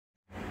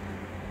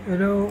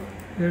Hello,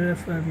 dear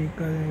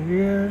FYP-academy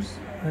viewers.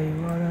 I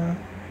wanna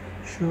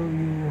show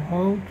you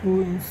how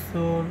to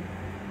install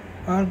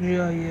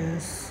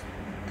ArcGIS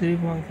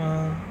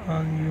 3.1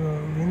 on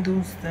your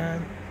Windows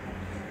 10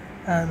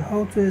 and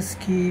how to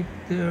escape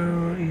the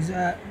error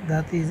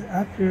that is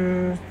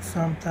appeared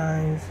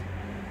sometimes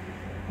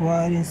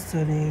while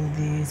installing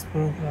this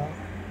program.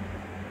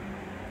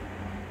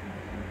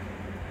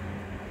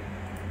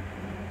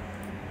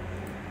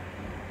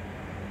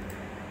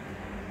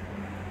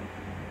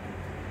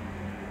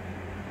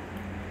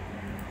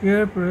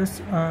 Here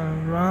press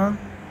on run,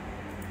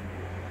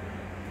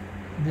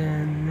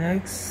 then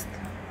next,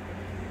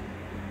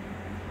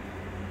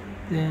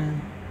 then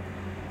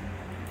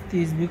it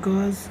is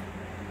because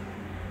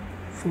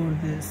for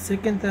the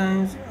second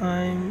time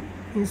I'm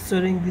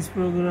installing this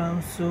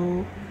program,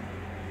 so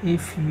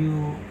if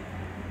you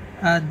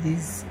add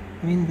these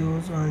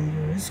windows on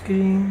your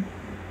screen,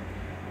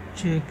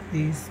 check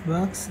this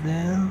box,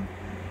 then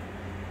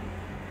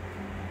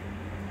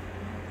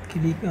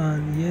click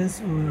on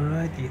yes or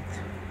write it.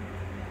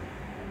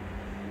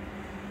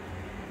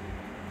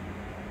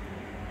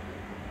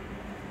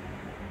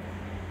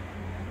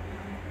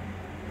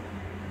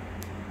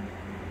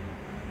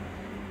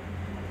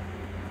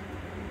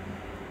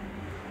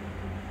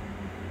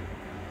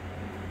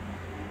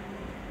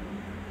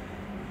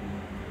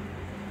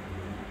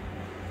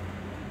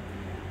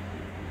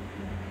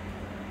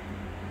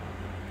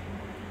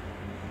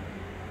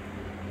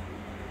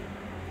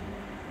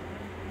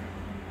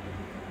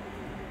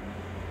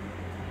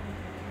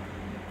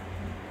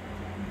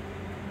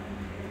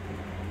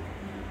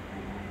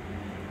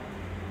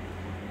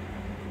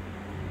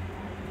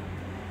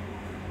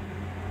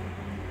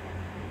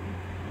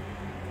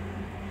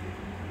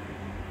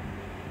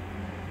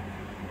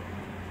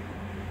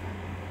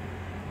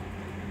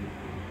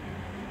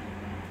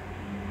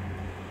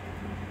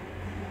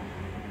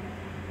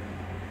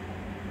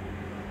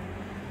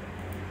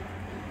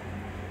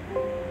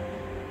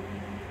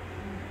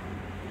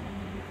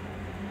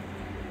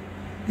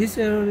 This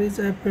error is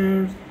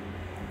appeared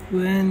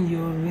when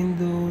your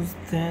Windows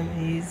 10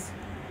 is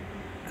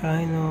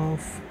kind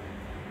of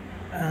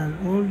an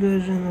old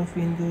version of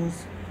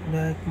Windows,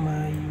 like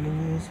my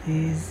Windows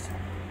is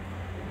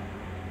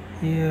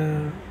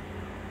here.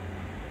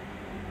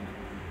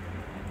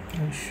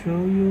 I'll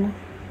show you.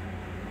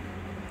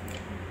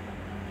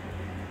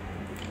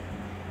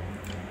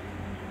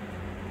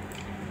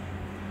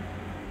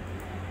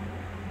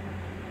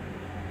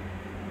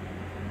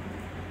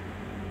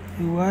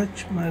 You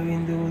watch, my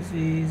Windows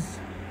is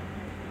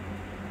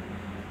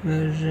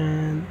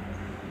version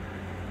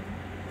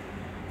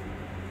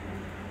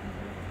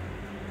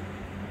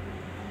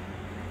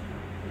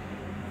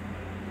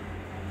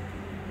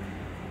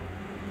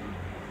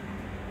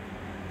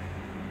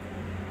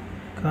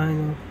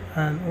kind of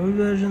an old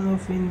version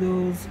of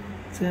Windows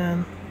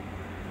 10,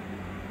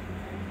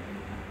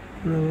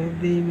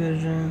 probably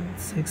version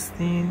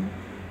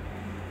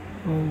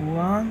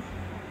 6.0.1.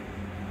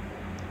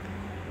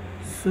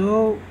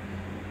 So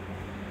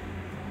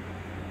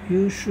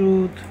you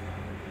should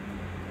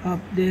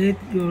update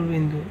your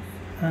Windows,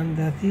 and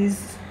that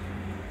is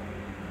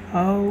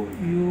how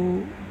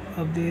you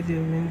update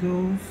your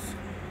Windows.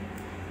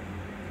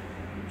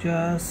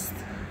 Just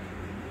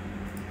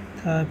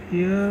tap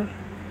here,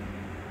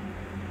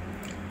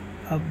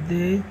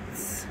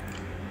 updates,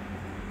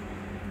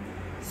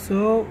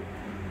 so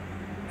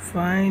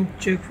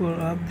check for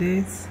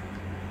updates,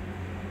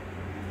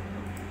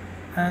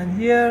 and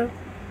here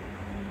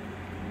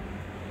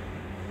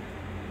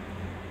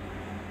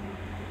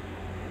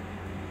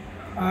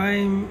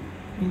I'm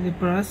in the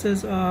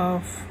process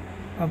of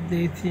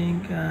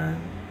updating,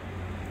 and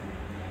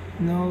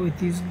now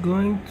it is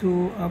going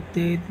to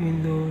update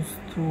Windows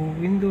to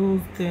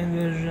Windows 10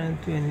 version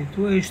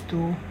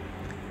 22H2,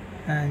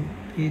 and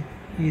it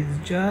is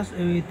just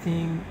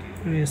awaiting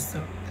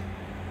restart.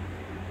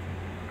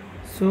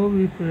 So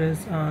we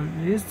press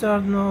on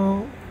restart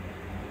now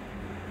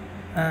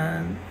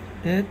and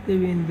let the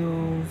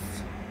Windows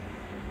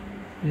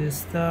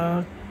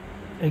restart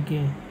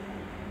again.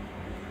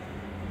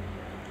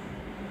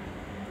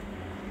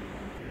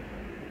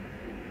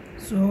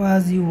 So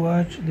as you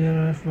watch, there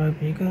are 5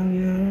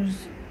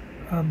 viewers.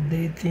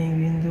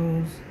 Updating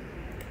Windows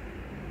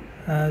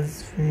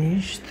has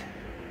finished.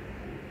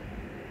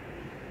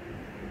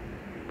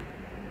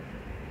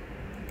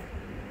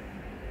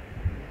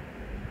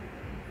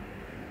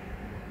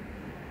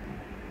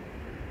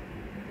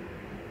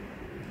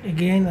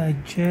 Again I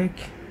check.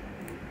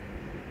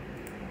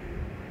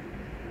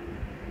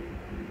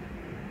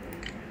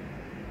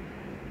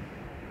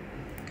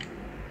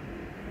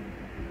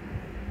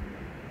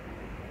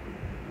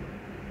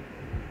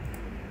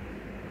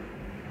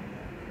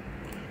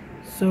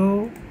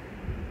 So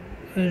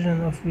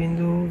version of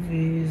Windows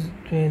is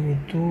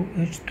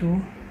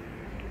 22H2.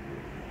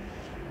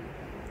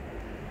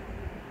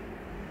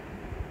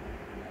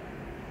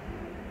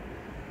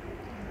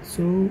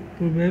 So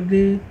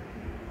probably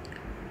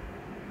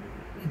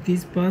it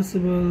is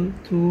possible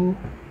to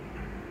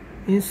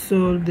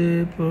install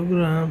the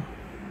program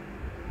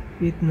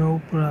with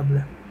no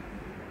problem.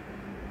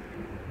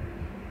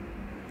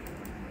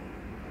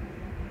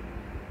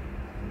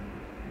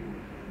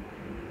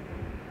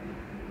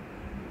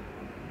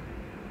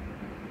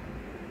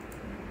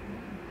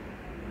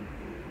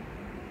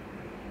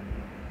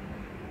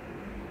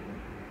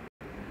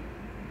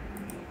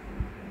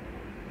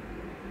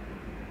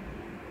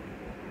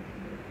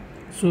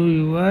 So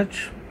you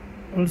watch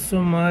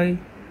also my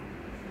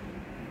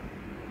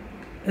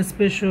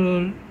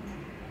special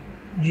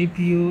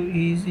GPU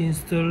is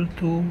installed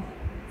too,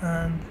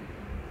 and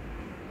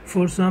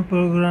for some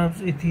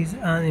programs it is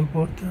an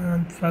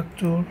important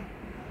factor.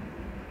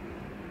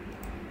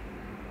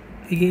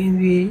 Again,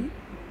 we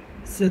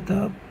set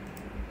up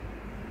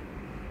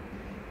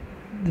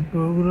the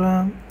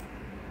program,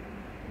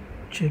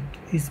 check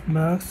this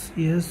box,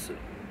 yes,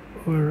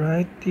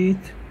 overwrite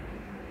it.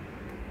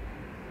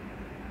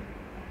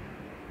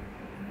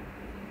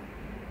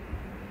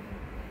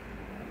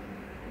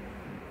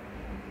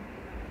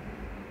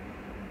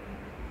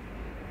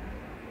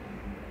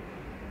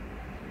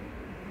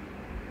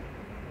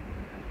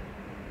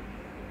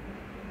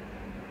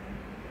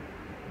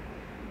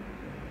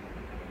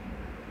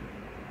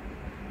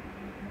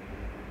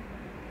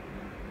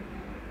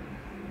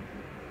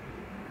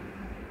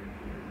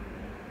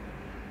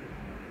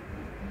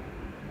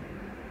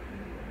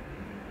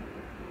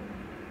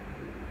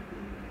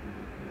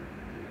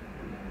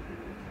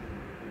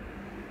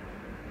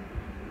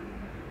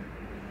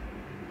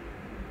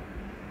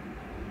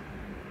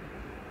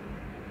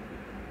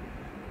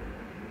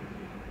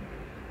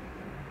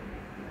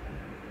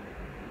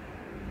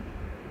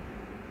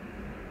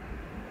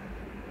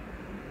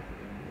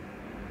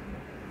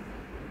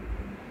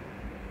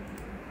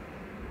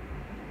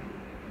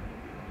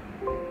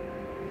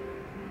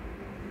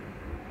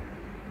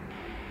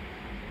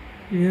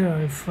 Here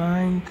I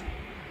find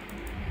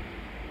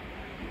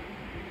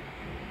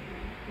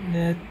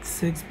NET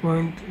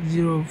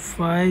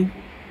 6.0.5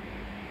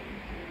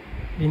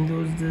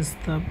 Windows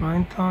Desktop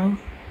Runtime,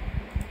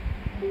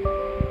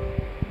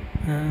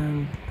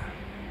 and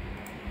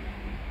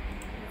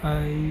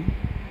I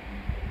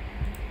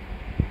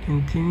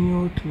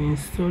continue to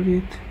install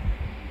it.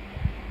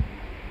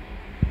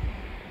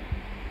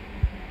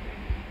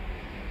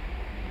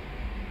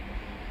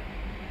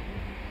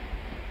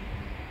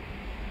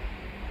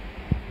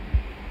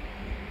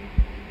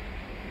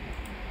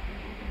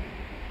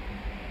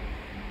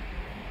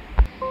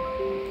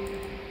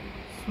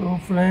 So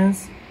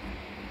friends,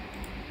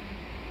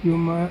 you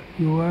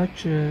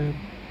watch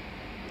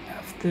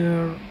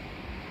after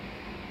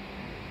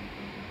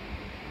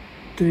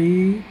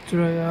 3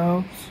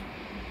 tryouts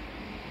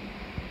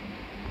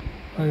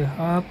I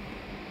have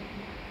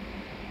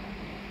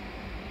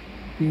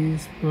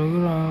this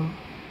program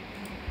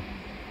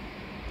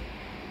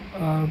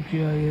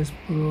ArcGIS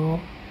Pro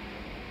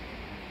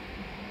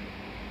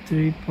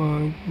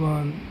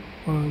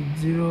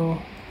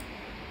 3.1.0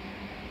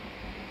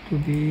 to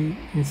be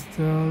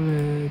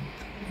installed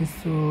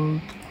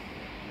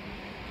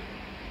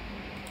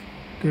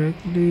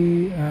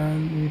correctly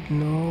and with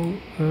no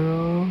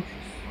errors.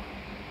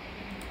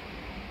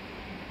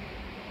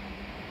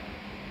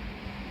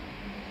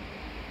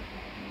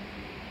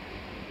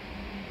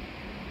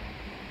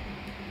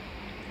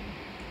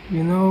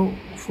 You know,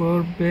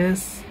 for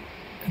best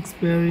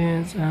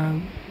experience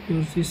and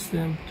your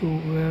system to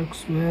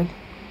works well,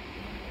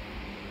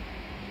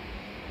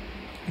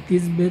 it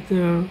is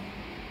better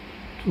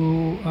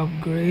to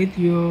upgrade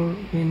your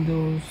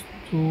Windows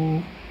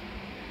to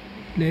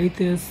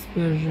latest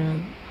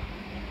version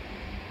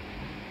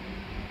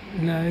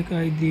like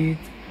I did,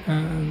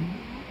 and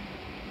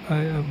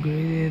I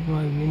upgraded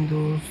my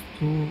Windows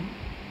to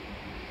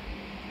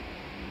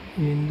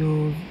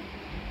Windows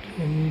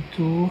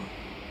 22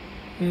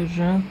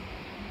 version.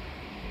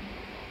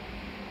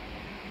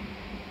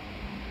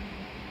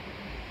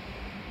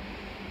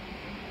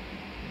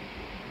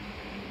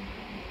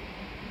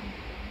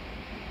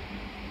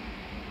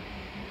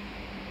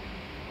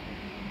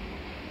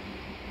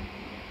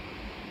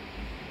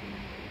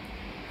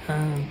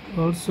 And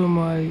also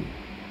my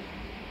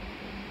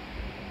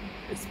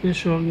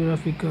special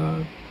graphic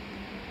card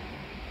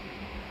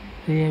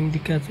AMD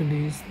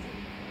Catalyst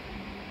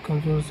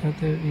control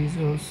center is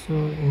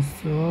also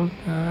installed,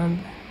 and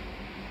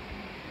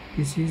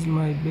this is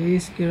my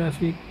base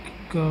graphic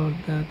card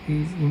that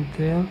is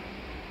Intel,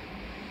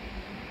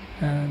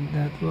 and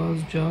that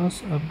was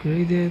just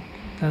upgraded,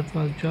 that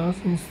was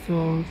just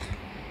installed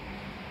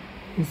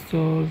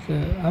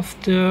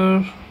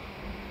after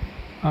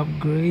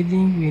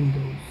upgrading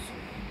Windows.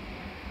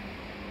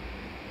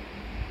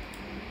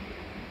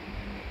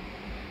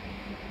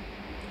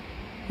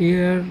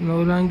 Here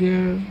no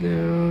longer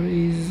there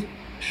is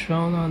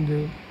shown on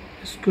the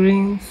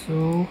screen,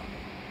 so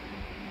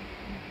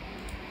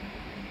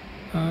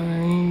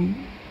I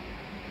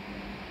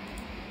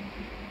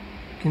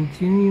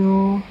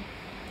continue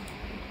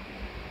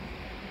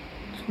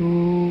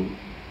to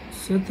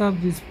set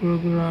up this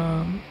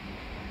program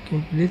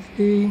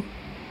completely.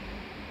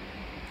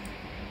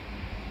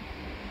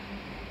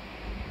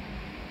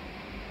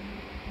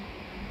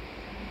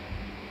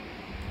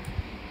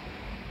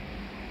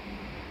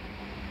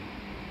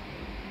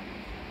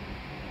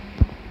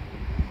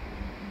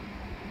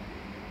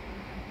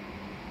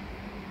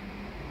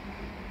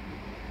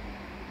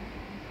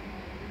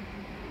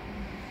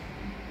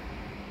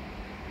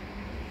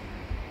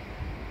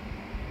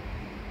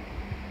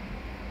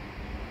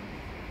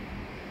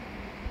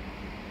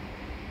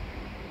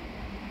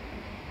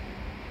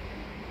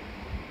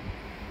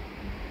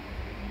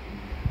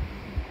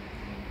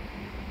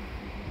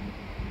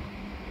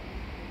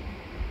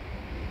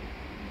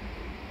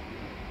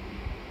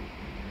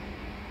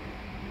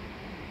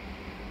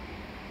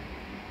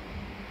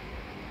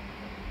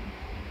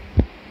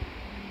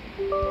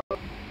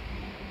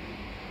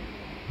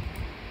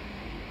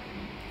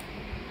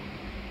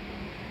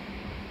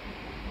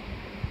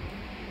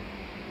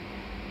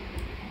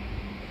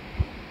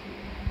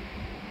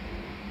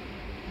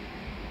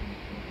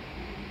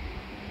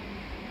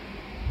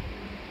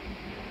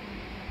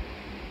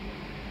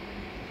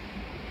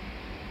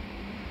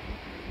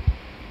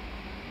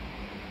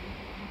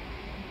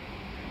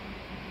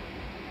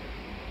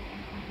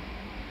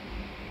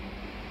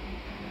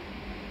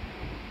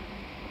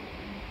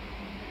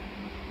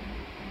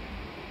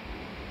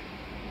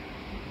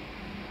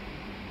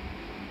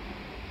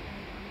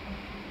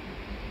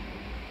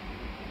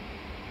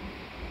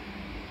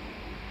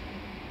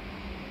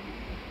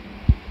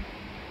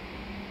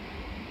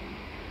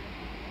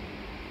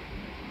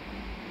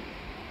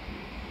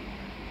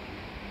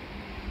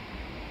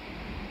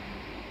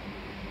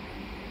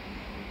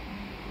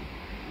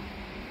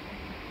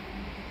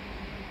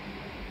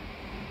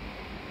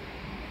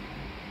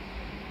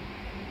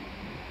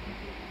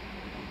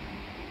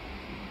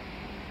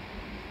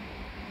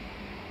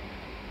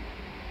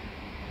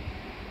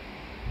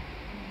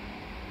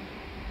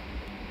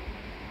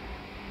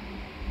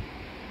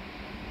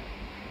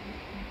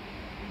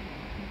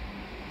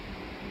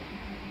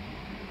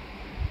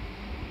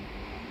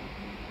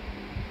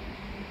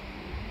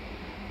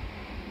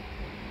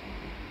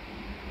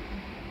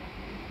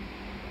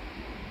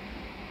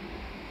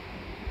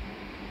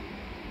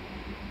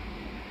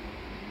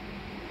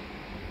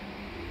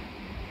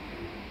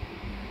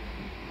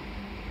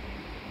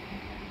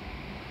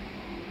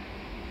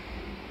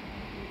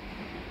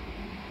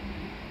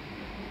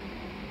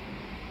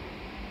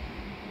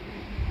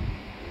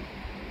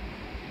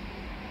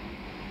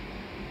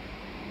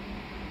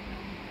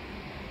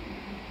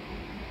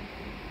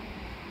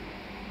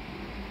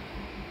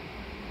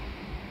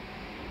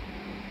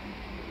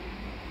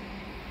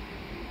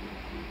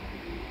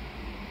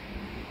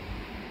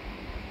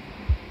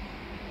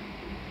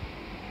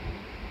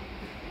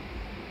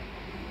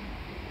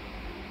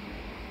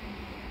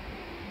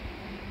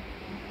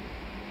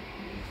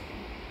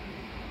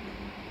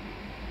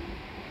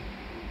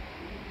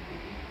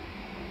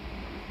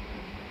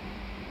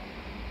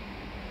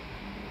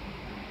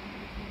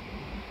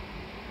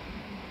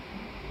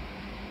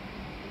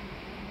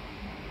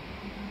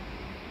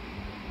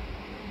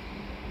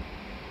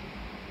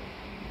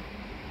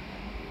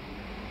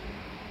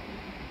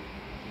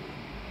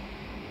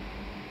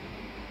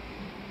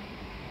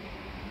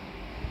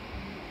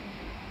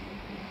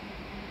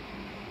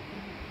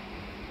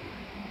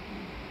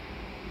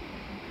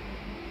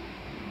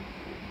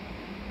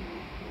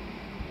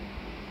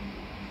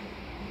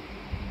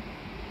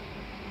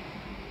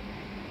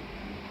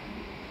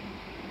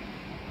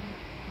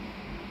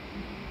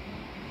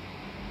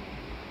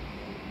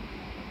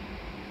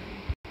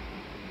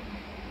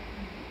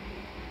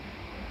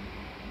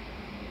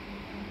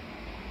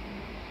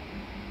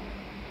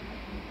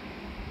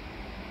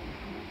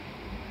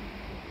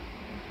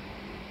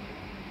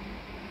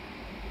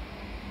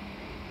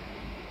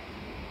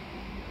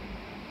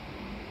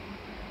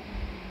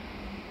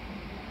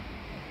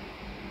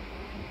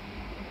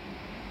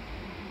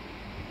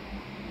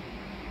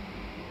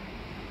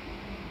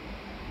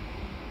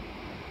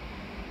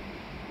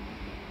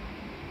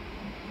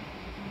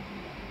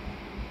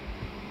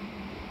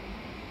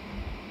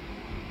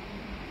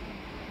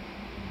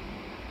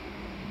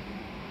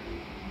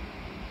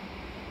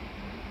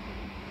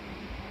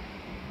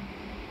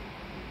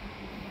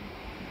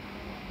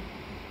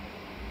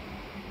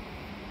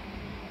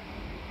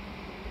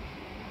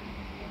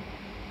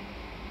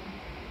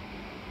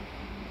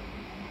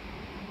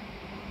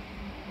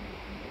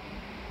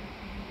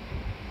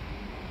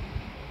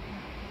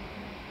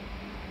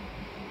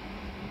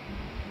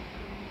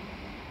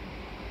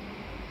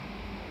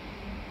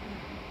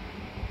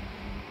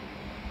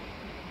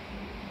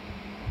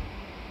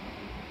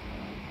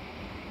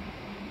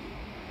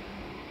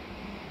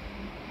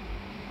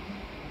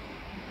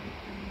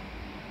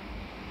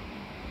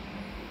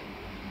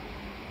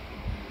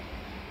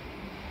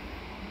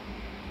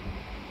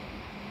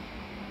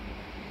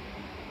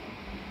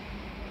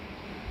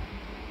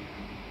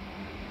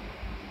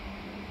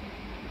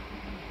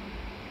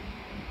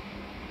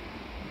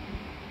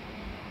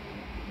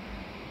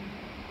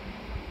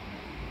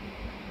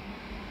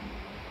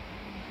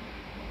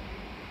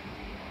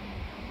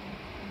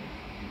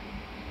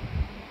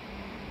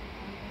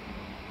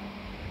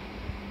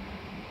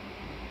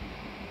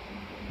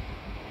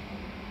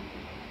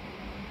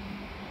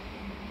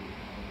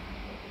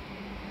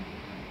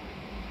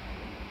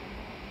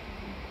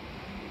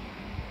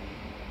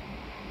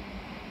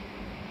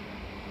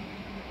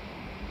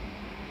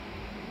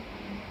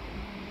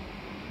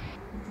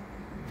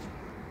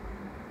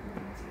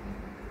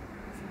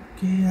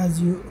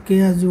 as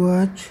you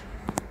watch,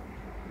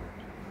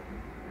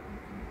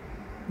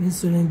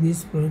 installing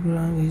this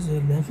program is a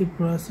lengthy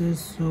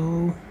process,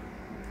 so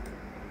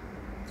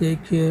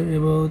take care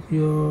about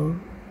your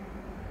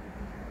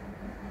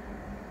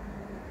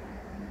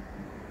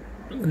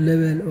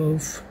level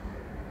of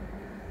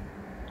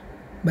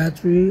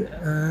battery.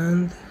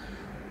 And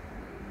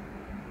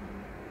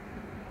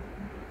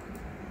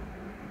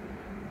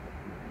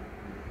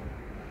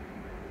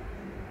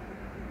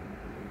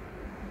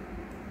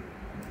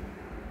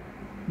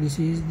this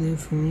is the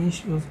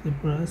finish of the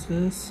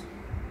process.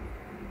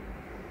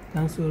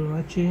 Thanks for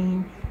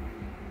watching.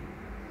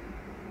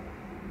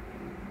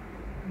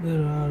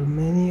 There are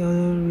many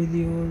other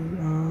videos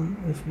on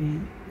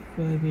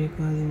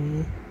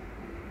FYP-academy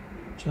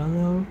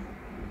channel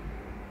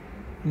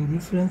in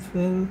different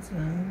fields,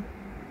 and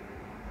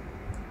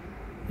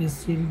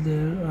still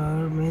there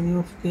are many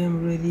of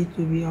them ready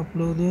to be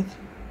uploaded.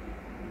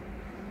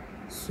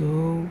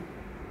 So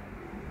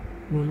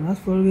do not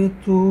forget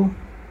to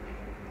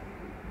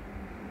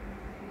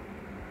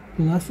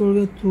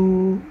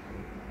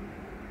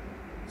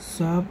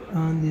sub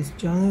on this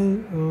channel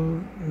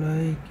or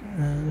like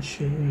and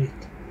share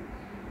it.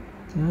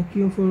 Thank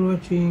you for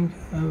watching.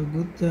 Have a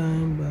good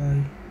time.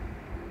 Bye.